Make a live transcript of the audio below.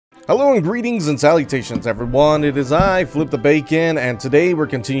Hello and greetings and salutations everyone, it is I, Flip the Bacon, and today we're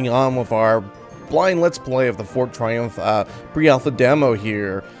continuing on with our blind let's play of the Fort Triumph pre-alpha demo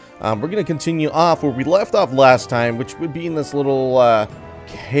here. We're going to continue off where we left off last time, which would be in this little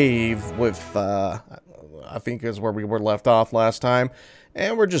cave with, I think is where we were left off last time.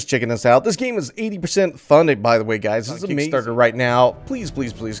 And we're just checking this out. This game is 80% funded, by the way, guys. This is a Kickstarter right now. Please,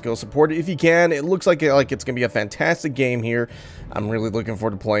 please, please go support it if you can. It looks like it's going to be a fantastic game here. I'm really looking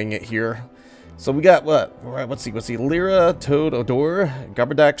forward to playing it here. So we got what? Let's see. Lyra, Toad, Odor,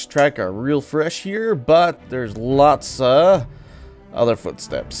 Garbadax track are real fresh here, but there's lots of other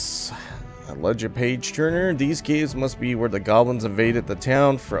footsteps. A legend page turner. These caves must be where the goblins invaded the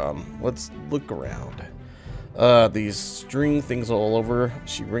town from. Let's look around. These string things all over.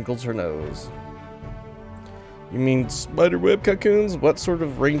 She wrinkles her nose. You mean spiderweb cocoons? What sort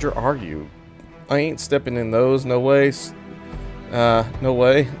of ranger are you? I ain't stepping in those, no way. No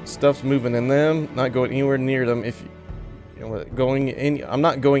way. Stuff's moving in them. Not going anywhere near them. If you know, I'm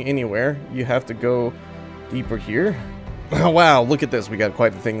not going anywhere. You have to go deeper here. Oh, wow, look at this. We got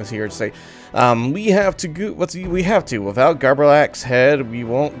quite the things here to say. We have to go. We have to. Without Garbalax's head, we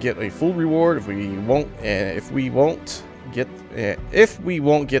won't get a full reward. If we won't get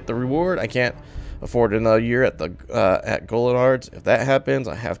the reward, I can't afford another year at the at Golanard's. If that happens,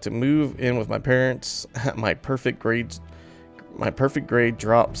 I have to move in with my parents. My perfect grade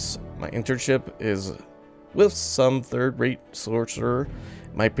drops. My internship is with some third-rate sorcerer.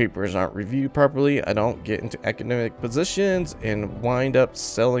 My papers aren't reviewed properly. I don't get into academic positions and wind up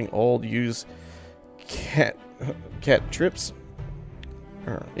selling old used cat trips.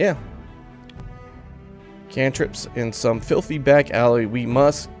 Cantrips in some filthy back alley. We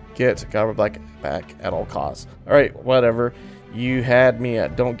must get Garbalax back at all costs. Alright, whatever. You had me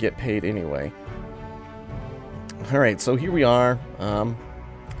at don't get paid anyway. Alright, so here we are.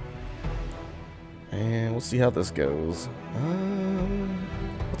 And we'll see how this goes.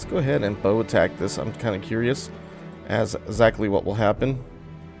 Let's go ahead and bow attack this. I'm kind of curious as exactly what will happen.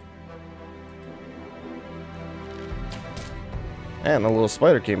 And a little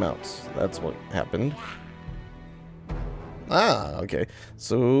spider came out. That's what happened. Ah, okay.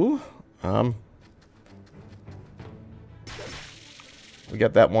 So, we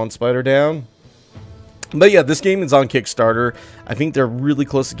got that one spider down. But yeah, this game is on Kickstarter. I think they're really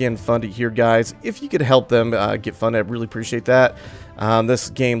close to getting funded here, guys. If you could help them get funded, I'd really appreciate that. This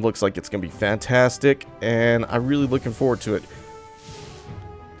game looks like it's going to be fantastic, and I'm really looking forward to it.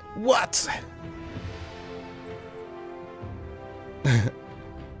 What?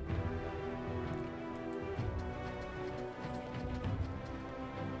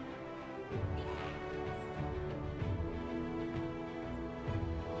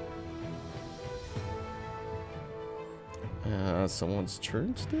 Someone's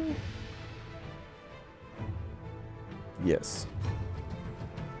turn still? Yes.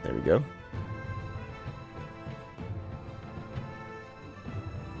 There we go.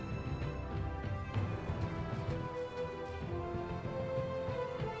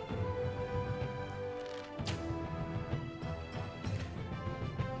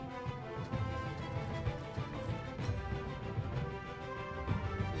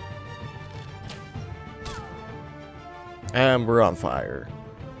 And we're on fire.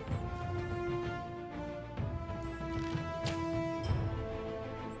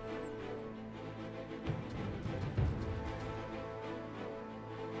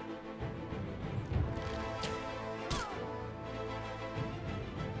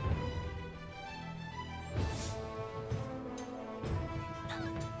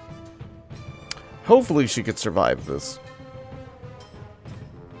 Hopefully she could survive this.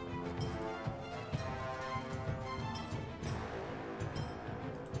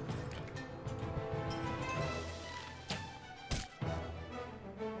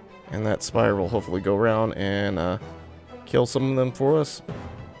 And that spire will hopefully go around and kill some of them for us.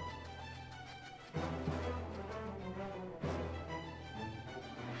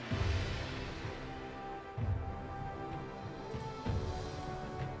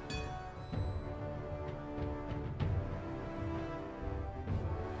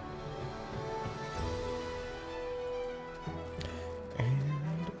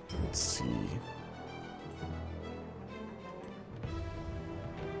 And let's see.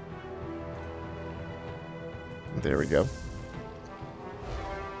 There we go.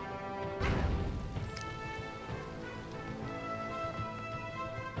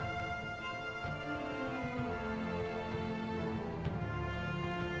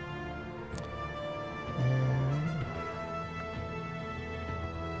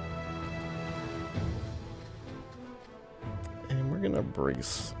 And we're gonna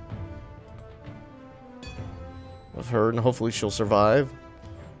brace of her, and hopefully she'll survive.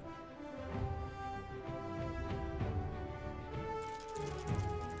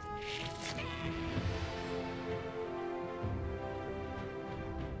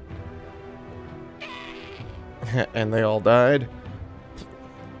 And they all died.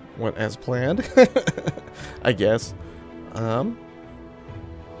 Went as planned, I guess.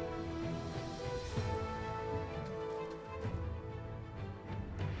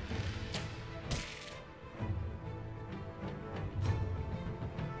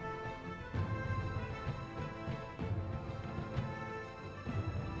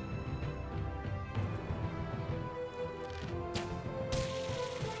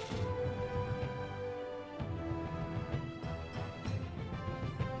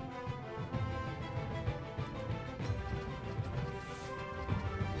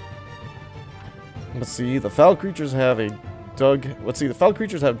 Let's see, the foul creatures have a dug. Let's see, the foul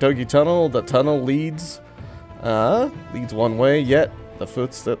creatures have dug a tunnel. The tunnel leads one way, yet the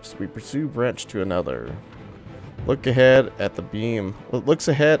footsteps we pursue branch to another. Look ahead at the beam. Looks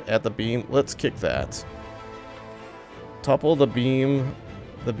ahead at the beam. Let's kick that. Topple the beam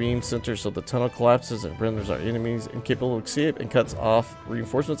center so the tunnel collapses and renders our enemies incapable of escape and cuts off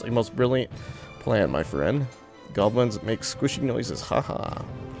reinforcements. A most brilliant plan, my friend. Goblins make squishy noises. Haha.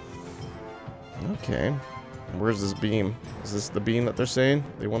 Okay. Where's this beam? Is this the beam that they're saying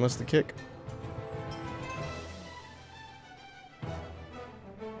they want us to kick?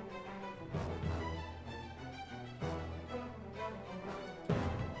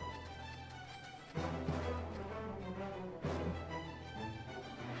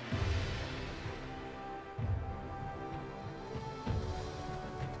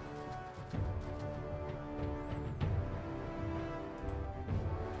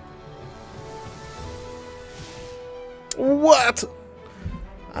 What?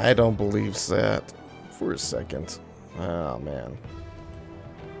 I don't believe that for a second. Oh, man.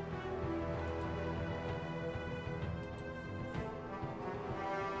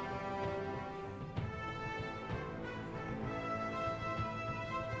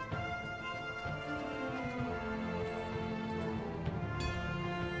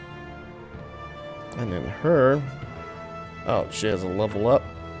 And then her. Oh, she has a level up.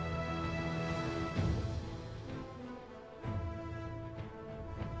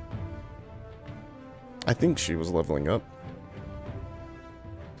 I think she was leveling up.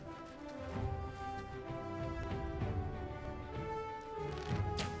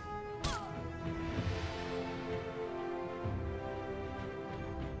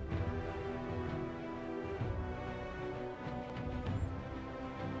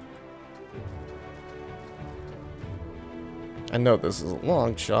 I know this is a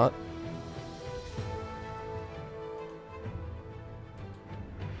long shot.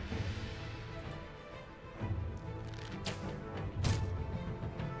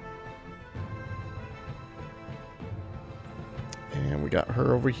 And we got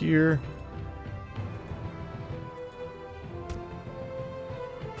her over here.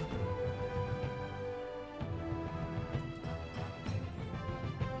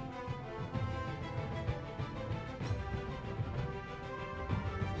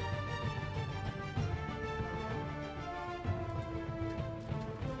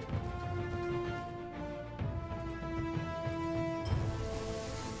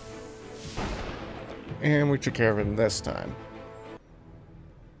 And we took care of him this time.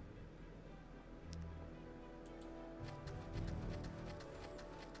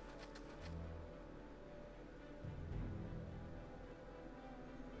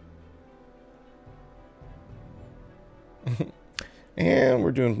 And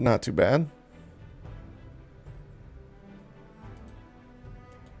we're doing not too bad.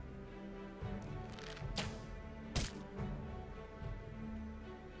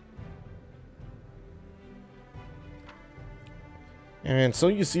 And so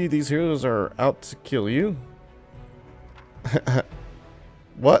you see, these heroes are out to kill you.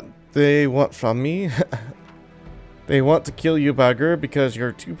 What they want from me? They want to kill you, Bagger, because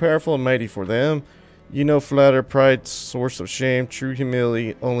you're too powerful and mighty for them. You know, flatter, pride, source of shame, true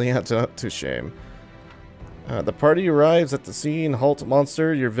humility only adds up to shame. The party arrives at the scene. Halt,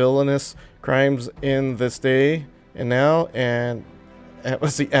 monster, your villainous crimes in this day and now, and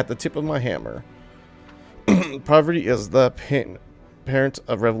let's see, at the tip of my hammer. Poverty is the parent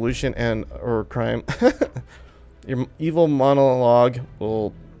of revolution and or crime. Your evil monologue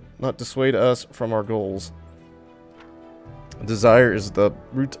will not dissuade us from our goals. Desire is the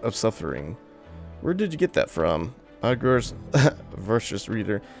root of suffering. Where did you get that from? Agros versus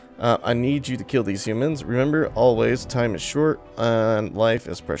reader. I need you to kill these humans. Remember, always, time is short and life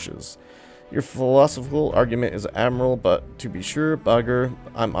is precious. Your philosophical argument is admirable, but to be sure, bugger,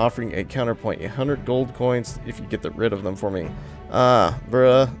 I'm offering a counterpoint, 100 gold coins if you get rid of them for me. Ah,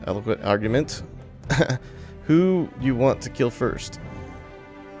 bruh, eloquent argument. Who you want to kill first?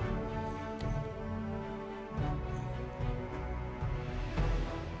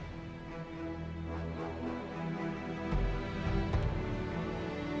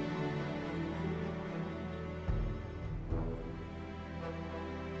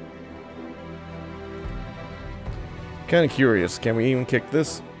 Kind of curious. Can we even kick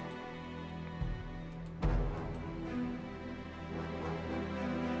this?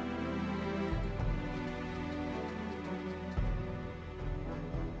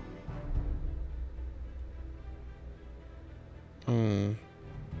 I'm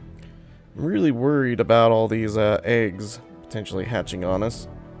really worried about all these eggs potentially hatching on us.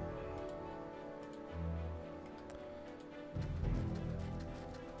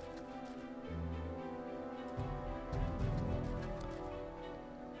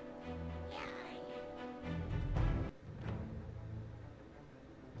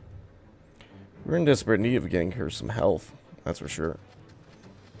 We're in desperate need of getting her some health, that's for sure.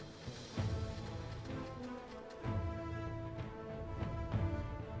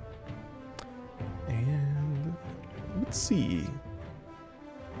 And let's see.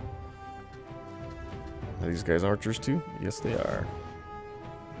 Are these guys archers too? Yes, they are.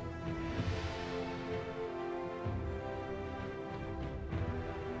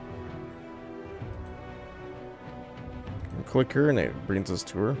 Click her and it brings us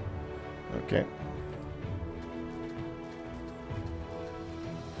to her. Okay.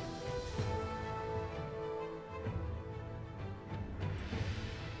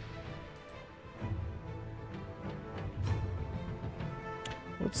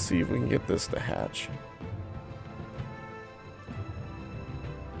 Let's see if we can get this to hatch.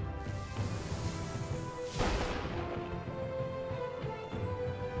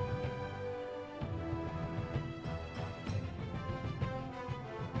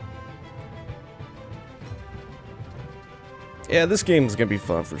 Yeah, this game is gonna be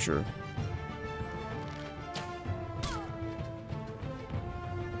fun for sure.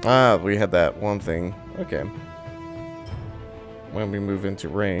 Ah, we had that one thing. Okay. When we move into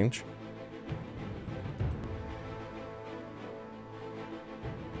range.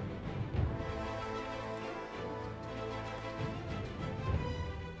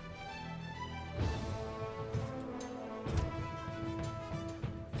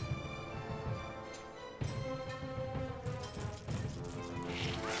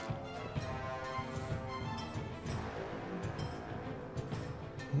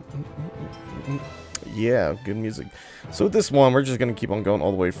 Yeah, good music. So with this one, we're just gonna keep on going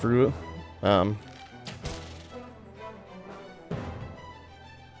all the way through.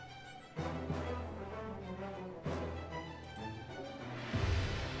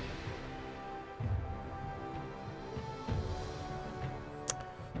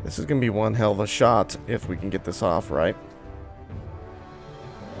 This is gonna be one hell of a shot if we can get this off, right?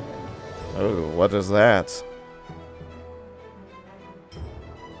 Oh, what is that?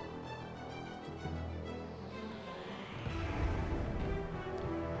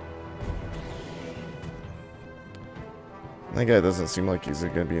 That guy doesn't seem like he's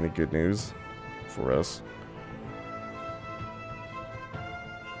going to be any good news for us.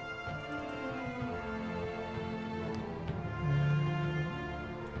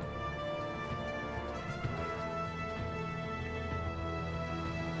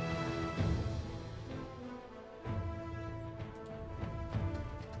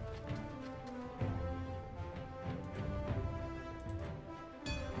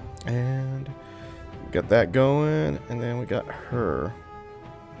 And got that going, and then we got her.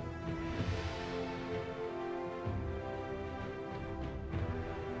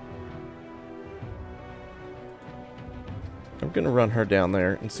 I'm gonna run her down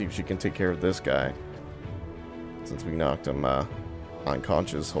there and see if she can take care of this guy, since we knocked him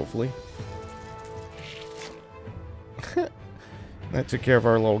unconscious, hopefully. That took care of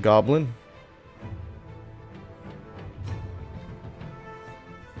our little goblin.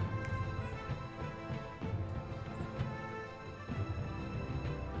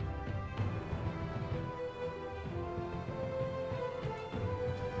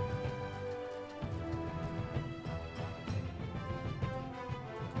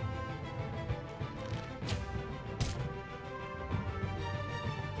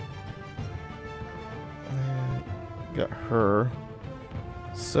 Got her.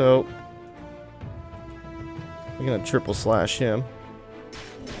 So I'm gonna triple slash him.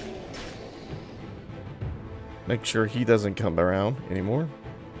 Make sure he doesn't come around anymore.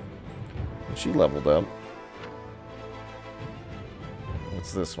 And she leveled up.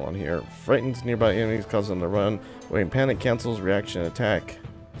 What's this one here? Frightens nearby enemies, causes them to run. When panic, cancels reaction attack.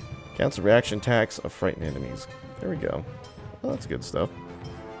 Cancel reaction attacks of frightened enemies. There we go. Oh, that's good stuff.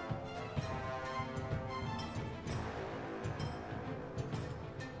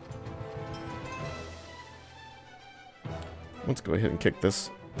 Let's go ahead and kick this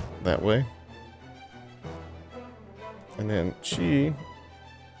that way. And then she...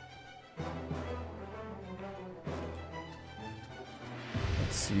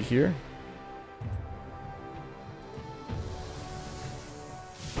 Let's see here.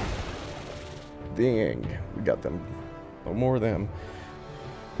 Dang, we got them. No more of them.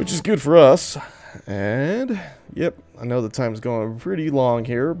 Which is good for us. And, yep, I know the time's going pretty long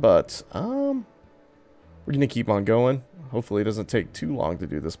here, but, we're gonna keep on going. Hopefully it doesn't take too long to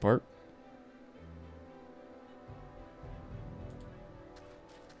do this part.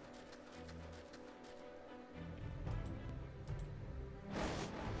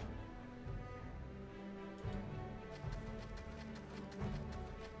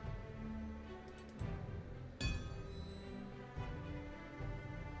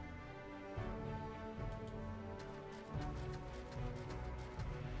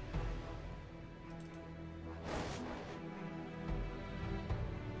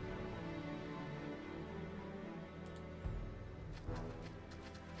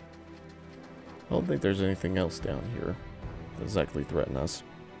 I don't think there's anything else down here that exactly threaten us.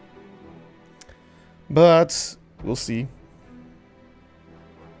 But we'll see.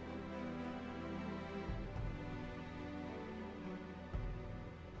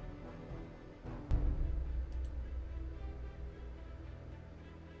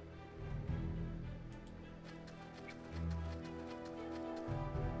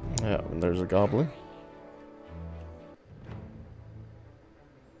 Yeah, and there's a goblin.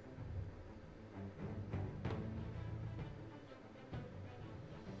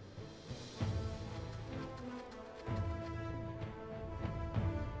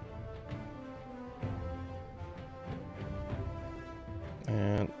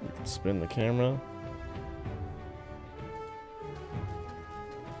 And we can spin the camera.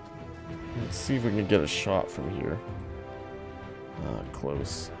 Let's see if we can get a shot from here.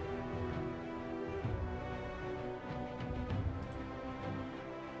 Close.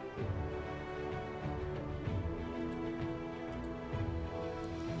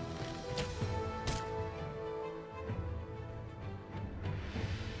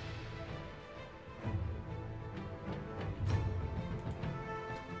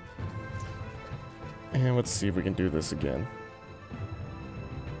 And let's see if we can do this again.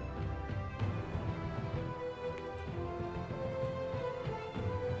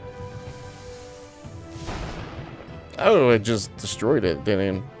 Oh, it just destroyed it.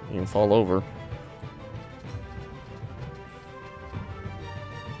 Didn't even fall over.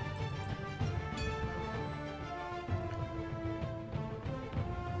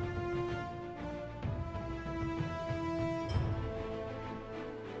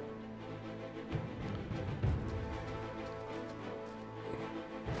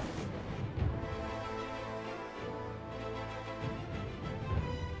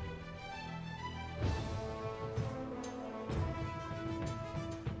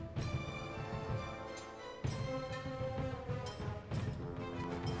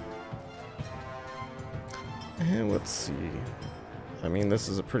 And let's see. I mean, this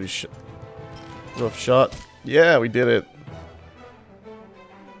is a pretty rough shot. Yeah, we did it.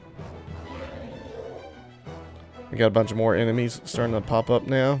 We got a bunch of more enemies starting to pop up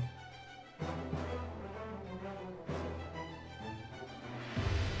now.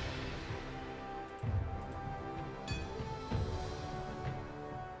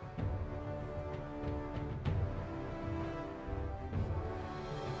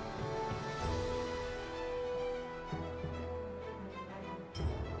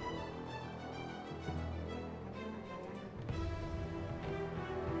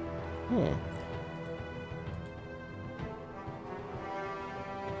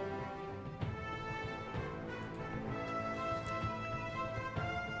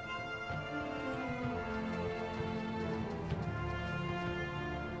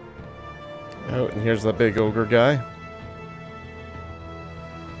 Oh, and here's the big ogre guy.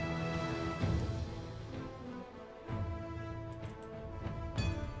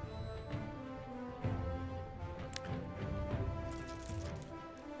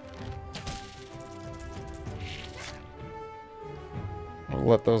 I'll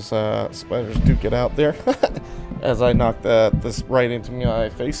let those spiders duke it out there as I knock this right into my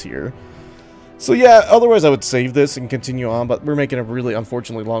face here. So yeah, otherwise I would save this and continue on, but we're making a really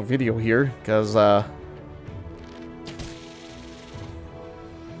unfortunately long video here, because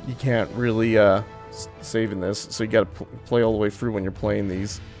you can't really save in this, so you gotta play all the way through when you're playing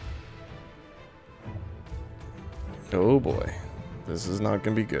these. Oh boy, this is not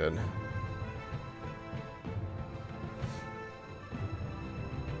gonna be good.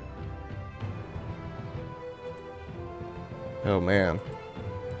 Oh man.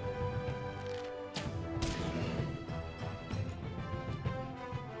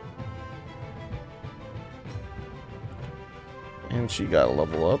 And she got a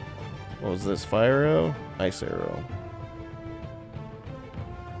level up. What was this? Fire arrow? Ice arrow.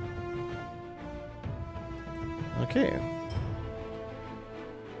 Okay.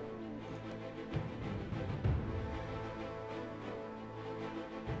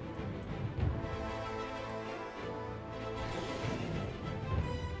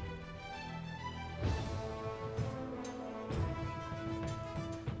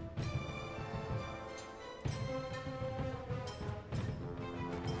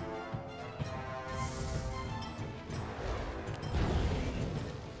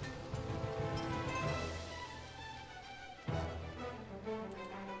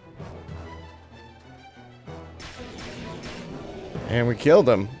 And we killed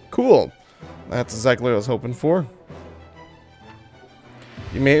him. Cool. That's exactly what I was hoping for.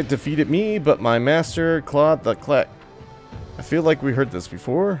 You may have defeated me, but my master, Claude the Clack. I feel like we heard this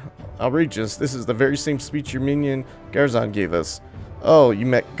before. Outrageous. This is the very same speech your minion, Garzan, gave us. Oh, you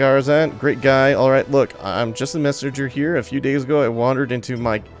met Garzan? Great guy. Alright, look, I'm just a messenger here. A few days ago, I wandered into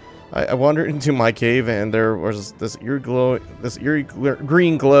my cave, and there was this eerie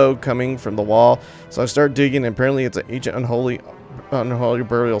green glow coming from the wall. So I started digging, and apparently it's an ancient unholy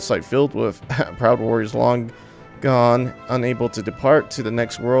burial site filled with proud warriors long gone, unable to depart to the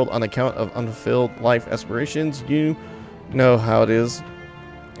next world on account of unfulfilled life aspirations. You know how it is.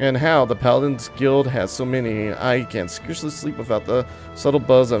 And how the Paladins Guild has so many. I can scarcely sleep without the subtle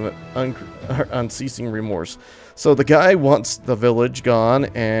buzz of unceasing remorse. So the guy wants the village gone,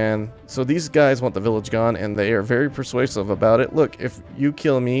 and so these guys want the village gone, and they are very persuasive about it. Look, if you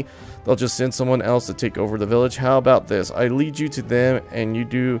kill me, they'll just send someone else to take over the village. How about this? I lead you to them, and you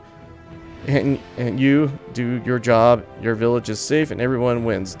do your job. Your village is safe, and everyone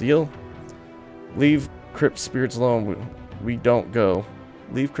wins. Deal? Leave crypt spirits alone. We don't go.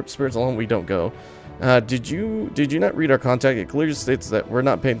 Leave crypt spirits alone. We don't go. Did you not read our contact? It clearly states that we're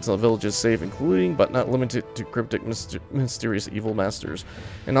not paying until the village is safe, including but not limited to cryptic mysterious evil masters.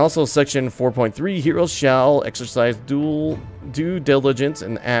 And also section 4.3, heroes shall exercise due diligence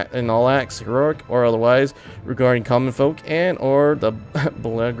in all acts, heroic or otherwise, regarding common folk and or the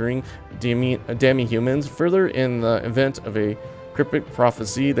beleaguering demi-humans. Further, in the event of a cryptic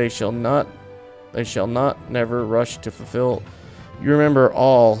prophecy, they shall not never rush to fulfill. You remember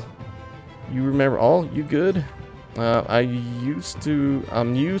all. You good? I'm used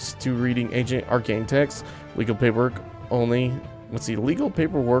to reading ancient arcane texts. Legal paperwork only. Let's see, legal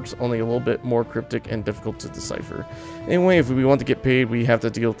paperwork's only a little bit more cryptic and difficult to decipher. Anyway, if we want to get paid, we have to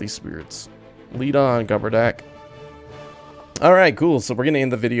deal with these spirits. Lead on, Gubberdack. Alright, cool. So we're gonna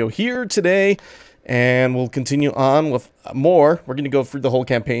end the video here today, and we'll continue on with more. We're gonna go through the whole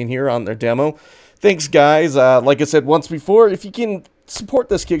campaign here on their demo. Thanks, guys. Like I said once before, if you can support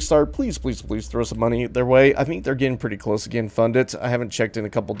this Kickstarter, please throw some money their way. I think they're getting pretty close to getting funded. I haven't checked in a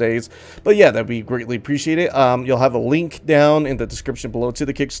couple days, but yeah, that'd be greatly appreciated. You'll have a link down in the description below to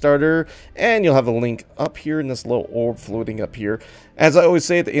the Kickstarter, and you'll have a link up here in this little orb floating up here. As I always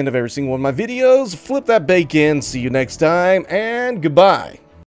say at the end of every single one of my videos, flip that bacon. See you next time, and goodbye.